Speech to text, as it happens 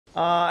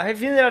I have a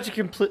feeling that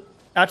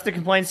after the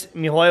complaints,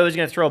 Mihoyo was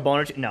gonna throw a bone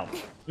or two. No.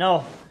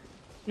 No.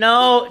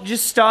 No,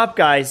 just stop,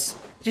 guys.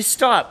 Just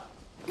stop.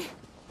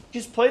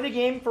 Just play the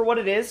game for what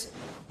it is.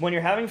 When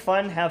you're having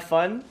fun, have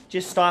fun.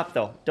 Just stop,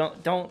 though. Don't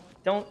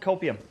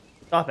copium.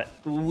 Stop it.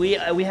 We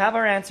have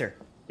our answer.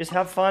 Just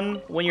have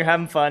fun when you're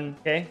having fun,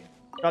 okay?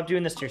 Stop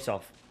doing this to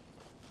yourself.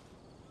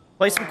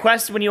 Play some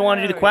quests when you want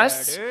to do the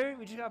quests. Dude,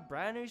 we just got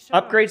brand new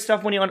stuff. Upgrade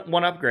stuff when you want to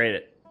upgrade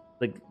it.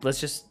 Like,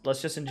 let's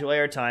just enjoy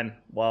our time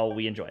while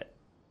we enjoy it.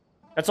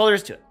 That's all there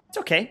is to it. It's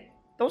okay.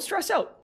 Don't stress out.